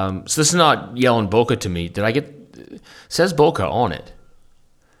 So this is not yelling bokeh to me. It says bokeh on it.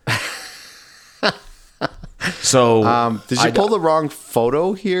 So did you pull the wrong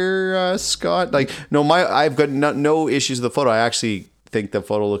photo here, Scott? Like, no, I've got no issues with the photo. I actually think the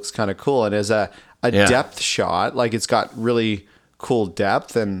photo looks kind of cool, and as a depth shot, like it's got really cool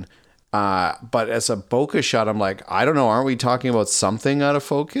depth, and but as a bokeh shot, I'm like, I don't know, aren't we talking about something out of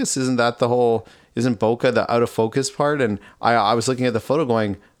focus? Isn't that the whole isn't bokeh the out of focus part? And I was looking at the photo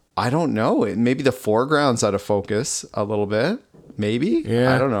going, I don't know. Maybe the foreground's out of focus a little bit. Maybe.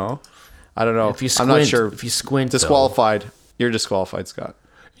 Yeah. I don't know. If you squint, I'm not sure. If you squint, Disqualified. You're disqualified, Scott.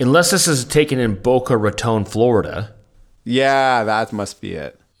 Unless this is taken in Boca Raton, Florida. Yeah, that must be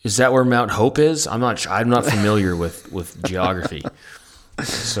it. Is that where Mount Hope is? I'm not familiar with geography.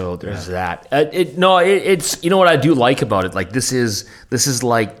 So there's that. It's you know what I do like about it. Like this is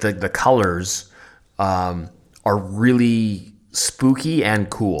like the colors are really spooky and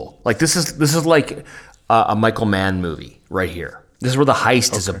cool. Like this is like a Michael Mann movie right here. This is where the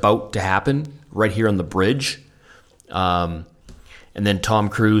heist is about to happen, right here on the bridge. And then Tom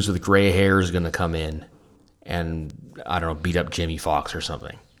Cruise with gray hair is going to come in and, I don't know, beat up Jamie Foxx or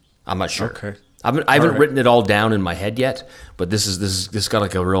something. I'm not sure. Okay. I haven't written it all down in my head yet, but this got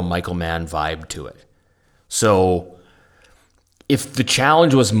like a real Michael Mann vibe to it. So if the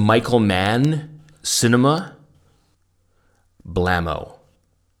challenge was Michael Mann cinema, blammo.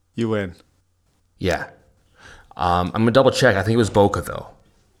 You win. Yeah. I'm going to double check. I think it was Boca, though.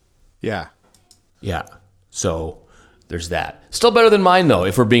 Yeah. Yeah. So there's that. Still better than mine, though,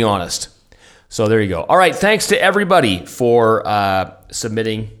 if we're being honest. So there you go. All right. Thanks to everybody for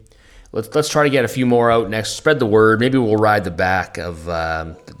submitting. Let's try to get a few more out next. Spread the word. Maybe we'll ride the back of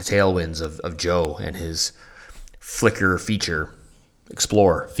the tailwinds of Joe and his Flickr feature,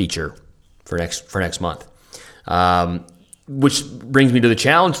 Explore feature for next month. Which brings me to the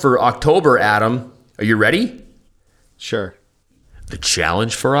challenge for October, Adam. Are you ready? Sure. The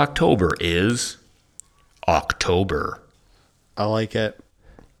challenge for October is October. I like it.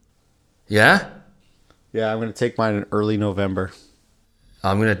 Yeah? Yeah, I'm going to take mine in early November.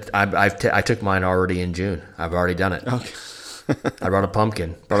 I took mine already in June. I've already done it. Okay. I brought a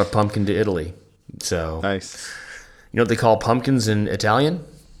pumpkin to Italy. So Nice. You know what they call pumpkins in Italian?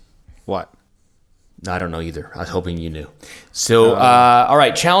 What? I don't know either. I was hoping you knew. So, all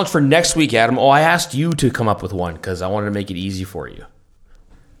right, challenge for next week, Adam. Oh, I asked you to come up with one because I wanted to make it easy for you.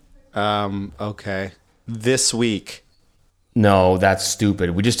 Okay. This week. No, that's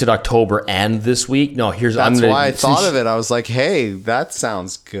stupid. We just did October and this week. No, That's why I thought of it. I was like, hey, that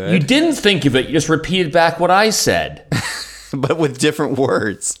sounds good. You didn't think of it. You just repeated back what I said. But with different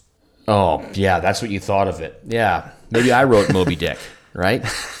words. Oh, yeah, that's what you thought of it. Yeah. Maybe I wrote Moby Dick, right?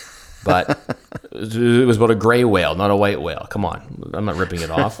 But it was about a gray whale, not a white whale. Come on. I'm not ripping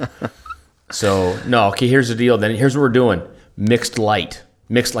it off. So, no, okay, here's the deal. Then here's what we're doing. Mixed light.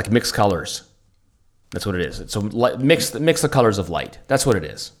 Mixed colors. That's what it is. So mix the colors of light. That's what it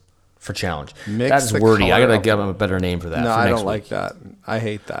is for challenge. That's wordy. I got to give them a better name for that. No, for I next don't week. like that. I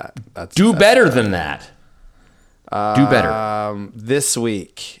hate that. Do better than that. Do better. This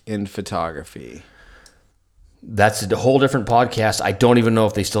week in photography. That's a whole different podcast. I don't even know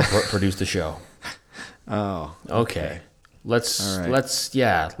if they still produce the show. Oh. Okay. Let's All right.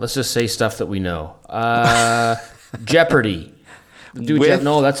 just say stuff that we know. Jeopardy.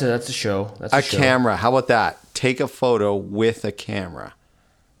 No, that's a show. That's a show. Camera. How about that? Take a photo with a camera.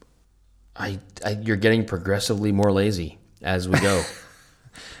 You're getting progressively more lazy as we go.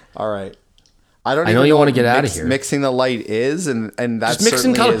 All right. I know you want to get out of here. Mixing the light is, and that's just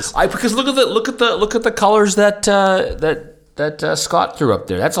mixing colors. Because look at the colors that Scott threw up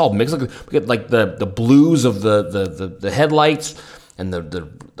there. That's all mixed. Look at like the blues of the headlights and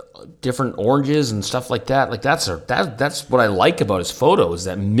the different oranges and stuff like that. Like that's what I like about his photo is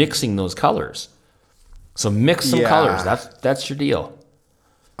that mixing those colors. So mix some colors. That's your deal.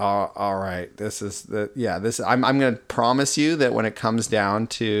 All right. I'm going to promise you that when it comes down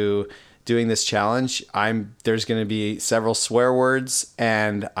to doing this challenge, there's going to be several swear words,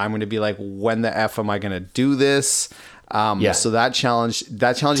 and I'm going to be like, when the F am I going to do this? So that challenge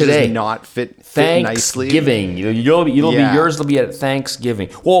Today, does not fit nicely. Thanksgiving. Yours will be at Thanksgiving.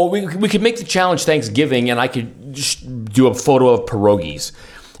 Well, we could make the challenge Thanksgiving, and I could just do a photo of pierogies.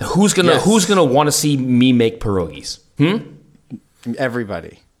 Who's gonna want to see me make pierogies?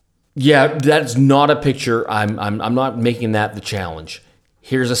 Everybody. Yeah, that's not a picture. I'm not making that the challenge.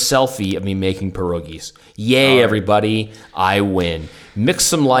 Here's a selfie of me making pierogies. Yay, right. Everybody. I win. Mix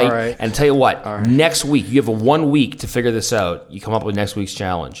some light. Right. And tell you what, next week, you have 1 week to figure this out. You come up with next week's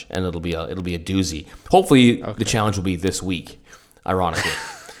challenge, and it'll be a doozy. Hopefully, the challenge will be this week, ironically.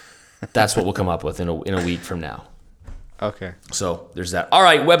 That's what we'll come up with in a week from now. Okay. So there's that. All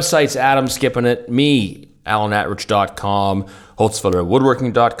right, websites, Adam skipping it. Me, alan@rich.com,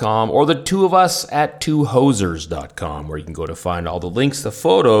 holtzfellerwoodworking.com, or the two of us at twohosers.com, where you can go to find all the links, the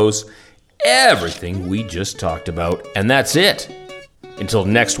photos, everything we just talked about. And that's it. Until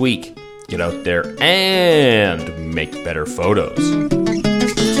next week, get out there and make better photos.